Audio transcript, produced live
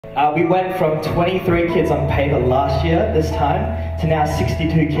We went from 23 kids on paper last year, this time, to now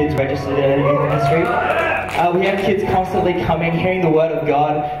 62 kids registered in our youth ministry. We have kids constantly coming, hearing the Word of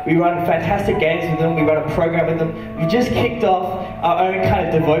God. We run fantastic games with them. We run a program with them. We just kicked off our own kind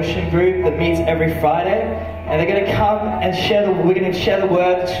of devotion group that meets every Friday. And they're going to come and we're going to share the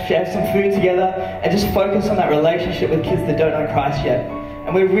Word, share some food together, and just focus on that relationship with kids that don't know Christ yet.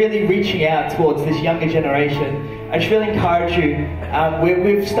 And we're really reaching out towards this younger generation. I just really encourage you.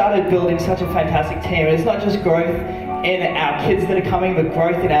 We've started building such a fantastic team. It's not just growth in our kids that are coming, but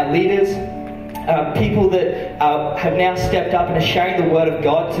growth in our leaders. People that have now stepped up and are sharing the Word of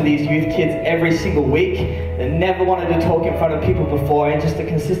God to these youth kids every single week. They never wanted to talk in front of people before, and just a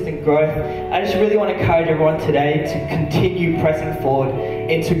consistent growth. I just really want to encourage everyone today to continue pressing forward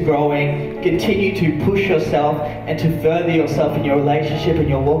into growing, continue to push yourself and to further yourself in your relationship and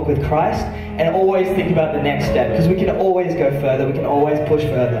your walk with Christ, and always think about the next step, because we can always go further, we can always push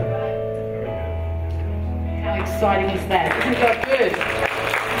further. How exciting is that? Isn't that good?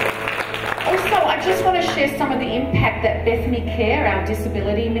 Also, I just want to share some of the impact that Bethany Care, our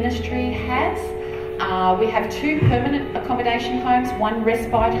disability ministry, has. We have 2 permanent accommodation homes, 1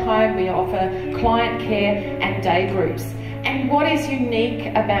 respite home. We offer client care and day groups. And what is unique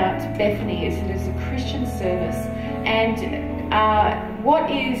about Bethany is it is a Christian service. And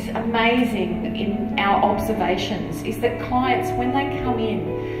what is amazing in our observations is that clients, when they come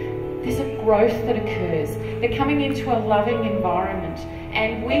in, there's a growth that occurs. They're coming into a loving environment.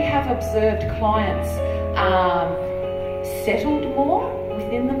 And we have observed clients settled more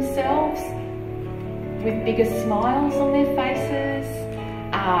within themselves, with bigger smiles on their faces,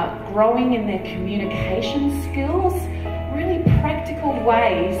 growing in their communication skills, really practical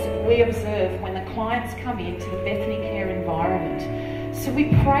ways we observe when the clients come into the Bethany Care environment. So we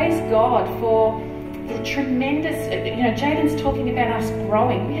praise God for the tremendous, Jaden's talking about us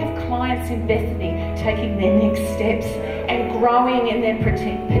growing. We have clients in Bethany taking their next steps and growing in their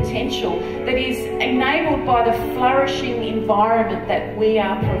potential that is enabled by the flourishing environment that we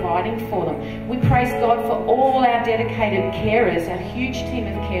are providing for them. We praise God for all our dedicated carers, our huge team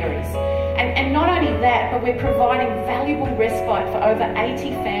of carers. And not only that, but we're providing valuable respite for over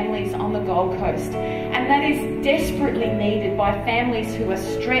 80 families on the Gold Coast. And that is desperately needed by families who are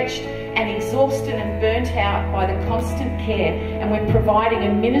stretched and exhausted and burnt out by the constant care. And we're providing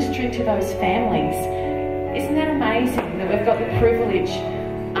and ministering to those families. Isn't that amazing that we've got the privilege?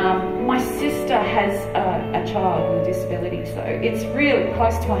 My sister has a child with a disability, so it's really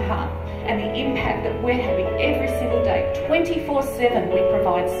close to my heart. And the impact that we're having every single day, 24/7, we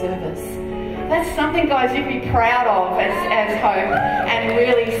provide service. That's something, guys, you can be proud of as Hope, and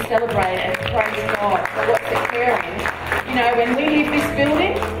really celebrate and praise God for what's occurring. You know, when we leave this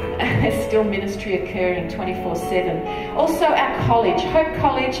building, there's still ministry occurring 24/7. Also, our college, Hope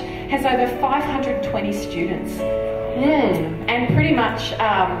College, has over 520 students. And pretty much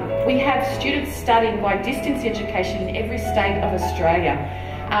we have students studying by distance education in every state of Australia.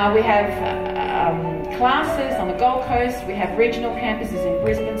 We have classes on the Gold Coast. We have regional campuses in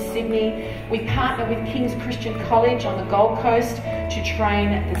Brisbane, Sydney. We partner with King's Christian College on the Gold Coast to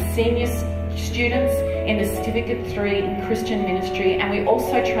train the senior students in the Certificate 3 in Christian ministry, and we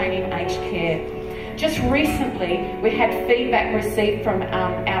also train in aged care. Just recently, we had feedback received from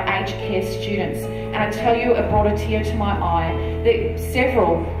our aged care students, and I tell you, it brought a tear to my eye. There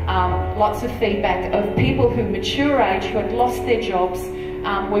several, lots of feedback of people who mature age, who had lost their jobs,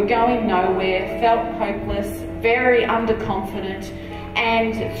 were going nowhere, felt hopeless, very underconfident,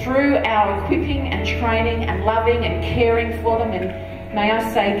 and through our equipping and training and loving and caring for them, and may I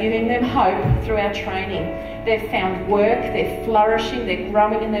say, giving them hope through our training, they've found work, they're flourishing, they're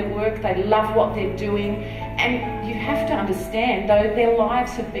growing in their work, they love what they're doing. And you have to understand, though, their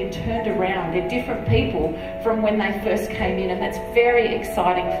lives have been turned around. They're different people from when they first came in, and that's very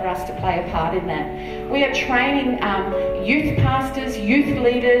exciting for us to play a part in that. We are training youth pastors, youth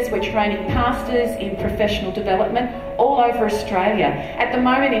leaders, we're training pastors in professional development all over Australia. At the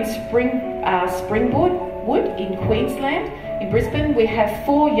moment in Springwood in Queensland, in Brisbane, we have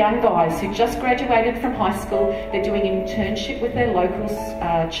 4 young guys who just graduated from high school. They're doing an internship with their local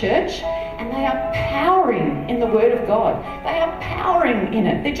church, and they are powering in the Word of God. They are powering in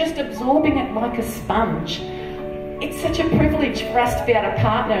it. They're just absorbing it like a sponge. It's such a privilege for us to be able to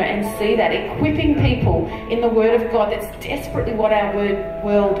partner and see that, equipping people in the Word of God. That's desperately what our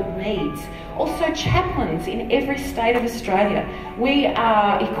world needs. Also chaplains in every state of Australia. We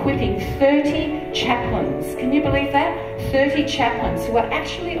are equipping 30 chaplains. Can you believe that? 30 chaplains who are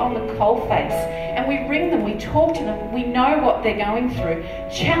actually on the coalface. And we ring them, we talk to them, we know what they're going through.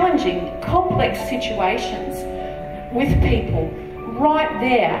 Challenging, complex situations with people. right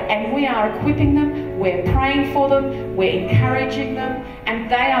there, and we are equipping them, we're praying for them, we're encouraging them, and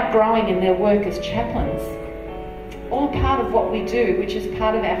they are growing in their work as chaplains. All part of what we do, which is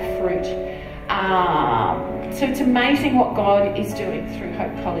part of our fruit. So it's amazing what God is doing through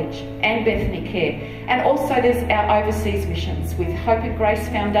Hope College and Bethany Care. And also there's our overseas missions with Hope and Grace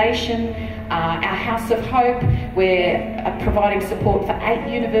Foundation, our House of Hope. We're providing support for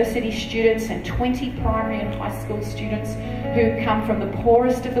 8 university students and 20 primary and high school students who come from the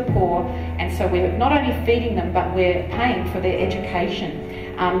poorest of the poor. And so we're not only feeding them, but we're paying for their education.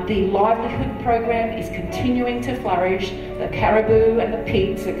 The livelihood program is continuing to flourish. The caribou and the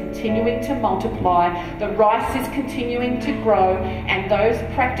pigs are continuing to multiply. The rice is continuing to grow, and those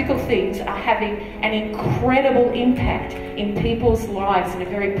practical things are having an incredible impact in people's lives in a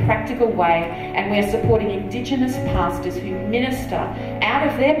very practical way. And we're supporting Indigenous pastors who minister out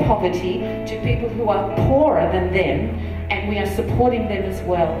of their poverty to people who are poorer than them. And we are supporting them as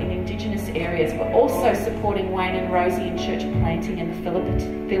well in Indigenous areas. We're also supporting Wayne and Rosie in church planting in the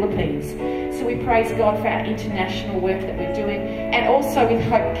Philippines. So we praise God for our international work that we're doing. And also with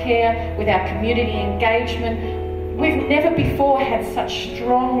Hope Care, with our community engagement. We've never before had such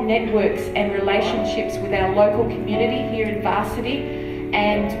strong networks and relationships with our local community here in Varsity.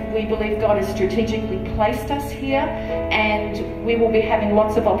 And we believe God has strategically placed us here. And we will be having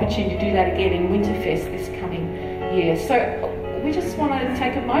lots of opportunity to do that again in Winterfest this coming year. So we just want to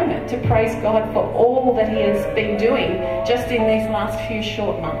take a moment to praise God for all that He has been doing just in these last few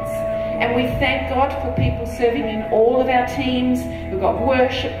short months. And we thank God for people serving in all of our teams. We've got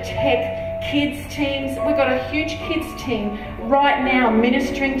worship, tech, kids teams. We've got a huge kids team right now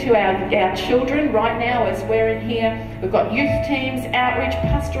ministering to our children right now as we're in here. We've got youth teams, outreach,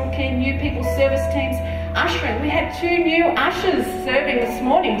 pastoral care, new people service teams, ushering. We had 2 new ushers serving this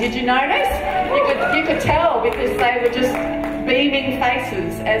morning. Did you notice? You could tell because they were just beaming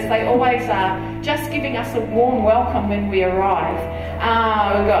faces, as they always are, just giving us a warm welcome when we arrive.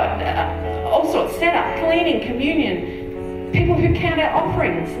 We've got all sorts set up, cleaning, communion, people who count our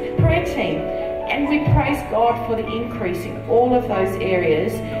offerings, prayer team. And we praise God for the increase in all of those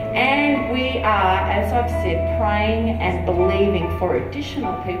areas. And we are, as I've said, praying and believing for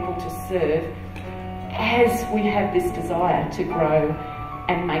additional people to serve as we have this desire to grow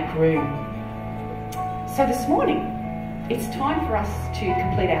and make room. So this morning, it's time for us to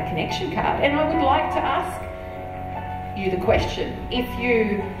complete our connection card. And I would like to ask you the question, if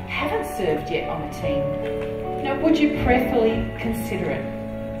you haven't served yet on a team, would you prayerfully consider it?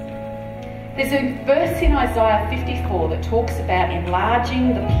 There's a verse in Isaiah 54 that talks about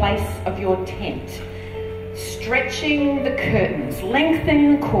enlarging the place of your tent, stretching the curtains,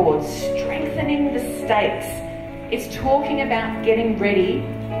 lengthening the cords, strengthening the stakes. It's talking about getting ready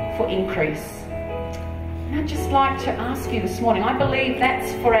for increase. And I'd just like to ask you this morning, I believe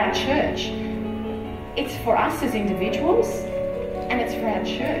that's for our church. It's for us as individuals, and it's for our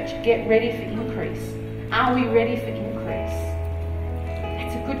church. Get ready for increase. Are we ready for increase?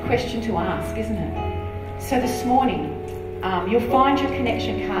 Good question to ask, isn't it? So this morning, you'll find your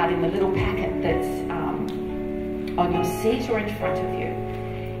connection card in the little packet that's on your seat or in front of you.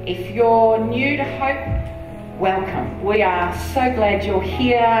 If you're new to Hope, welcome. We are so glad you're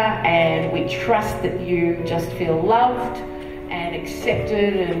here, and we trust that you just feel loved and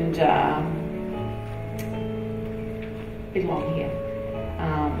accepted and belong here.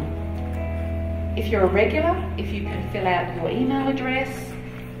 If you're a regular, if you can fill out your email address.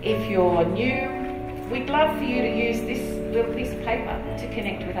 If you're new, we'd love for you to use this little piece of paper to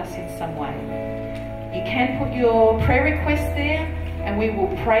connect with us in some way. You can put your prayer request there, and we will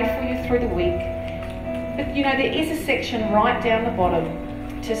pray for you through the week. But there is a section right down the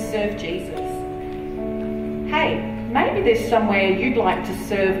bottom to serve Jesus. Hey, maybe there's somewhere you'd like to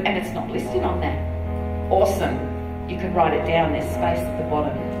serve and it's not listed on that. Awesome. You can write it down, there's space at the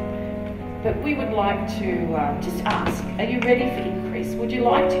bottom. But we would like to just ask, are you ready for increase? Would you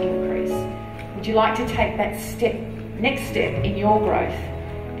like to increase? Would you like to take that next step in your growth?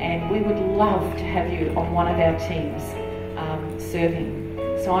 And we would love to have you on one of our teams serving.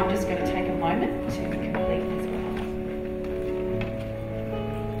 So I'm just going to take a moment to complete this one.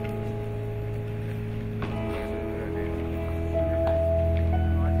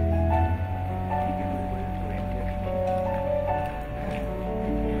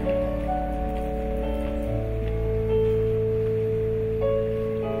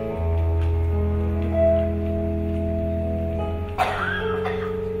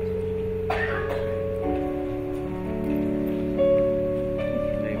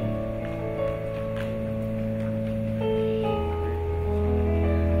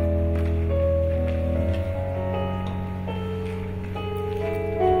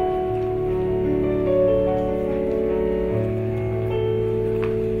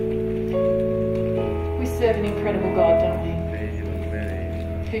 serve an incredible God, don't we?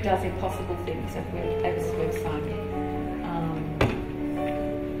 Who does impossible things, as we've sung.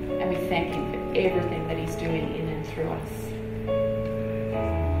 And we thank Him for everything that He's doing in and through us.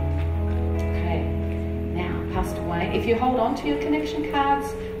 Okay, now, Pastor Wayne, if you hold on to your connection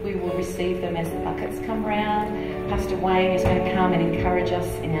cards, we will receive them as the buckets come round. Pastor Wayne is going to come and encourage us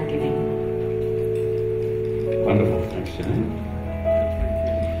in our giving. Wonderful, thanks, Janine.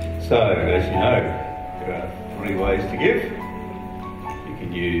 So, as you know, there are 3 ways to give. You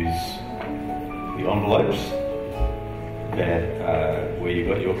can use the envelopes that where you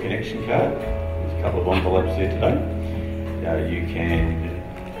got your connection card. There's a couple of envelopes there today. You can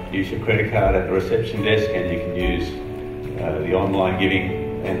use your credit card at the reception desk, and you can use the online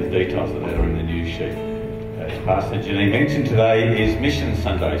giving and the details of that are in the news sheet. As Pastor Janine mentioned, today is Mission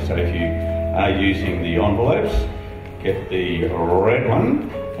Sunday, so if you are using the envelopes, get the red one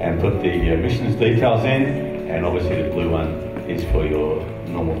and put the missions details in, and obviously the blue one is for your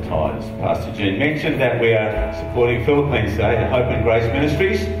normal tithes. Pastor Jean mentioned that we are supporting Philippines today at Hope and Grace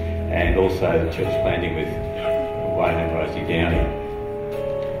Ministries, and also church planting with Wayne and Rosie Downey.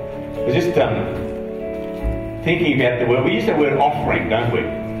 We're just thinking about the word, we use the word offering, don't we?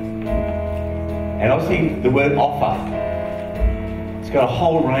 And obviously the word offer, it's got a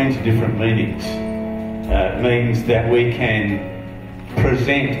whole range of different meanings. It means that we can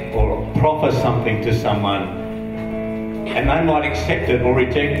present or proffer something to someone, and they might accept it or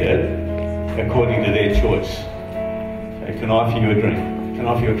reject it according to their choice. So can I offer you a drink? Can I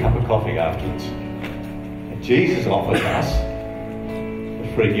offer you a cup of coffee afterwards? And Jesus offers us the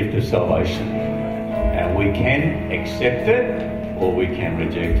free gift of salvation, and we can accept it or we can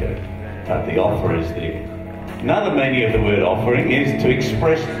reject it, but the offer is there. Another meaning of the word offering is to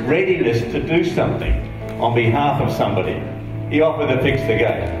express readiness to do something on behalf of somebody. He offered to fix the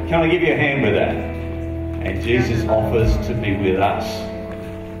gate. Can I give you a hand with that? And Jesus offers to be with us.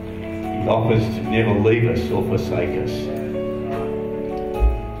 He offers to never leave us or forsake us.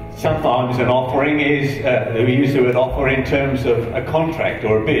 Sometimes an offering is, we use the word offer in terms of a contract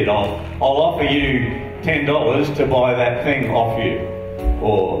or a bid. I'll offer you $10 to buy that thing off you.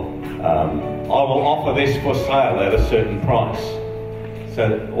 Or I will offer this for sale at a certain price.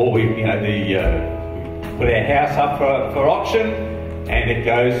 So, or we put our house up for auction, and it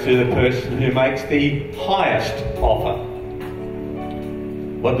goes to the person who makes the highest offer.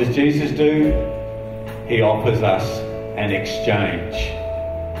 What does Jesus do? He offers us an exchange.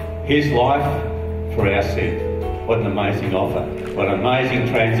 His life for our sin. What an amazing offer. What an amazing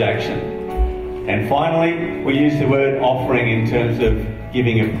transaction. And finally, we use the word offering in terms of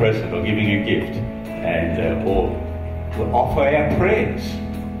giving a present or giving a gift, and or we'll offer our prayers.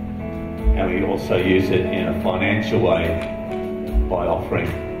 And we also use it in a financial way by offering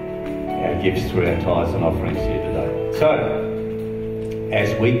our gifts through our tithes and offerings here today. So,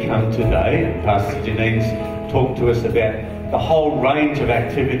 as we come today, and Pastor Janine's talked to us about the whole range of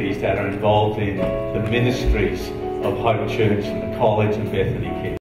activities that are involved in the ministries of Hope Church and the College and Bethany Care.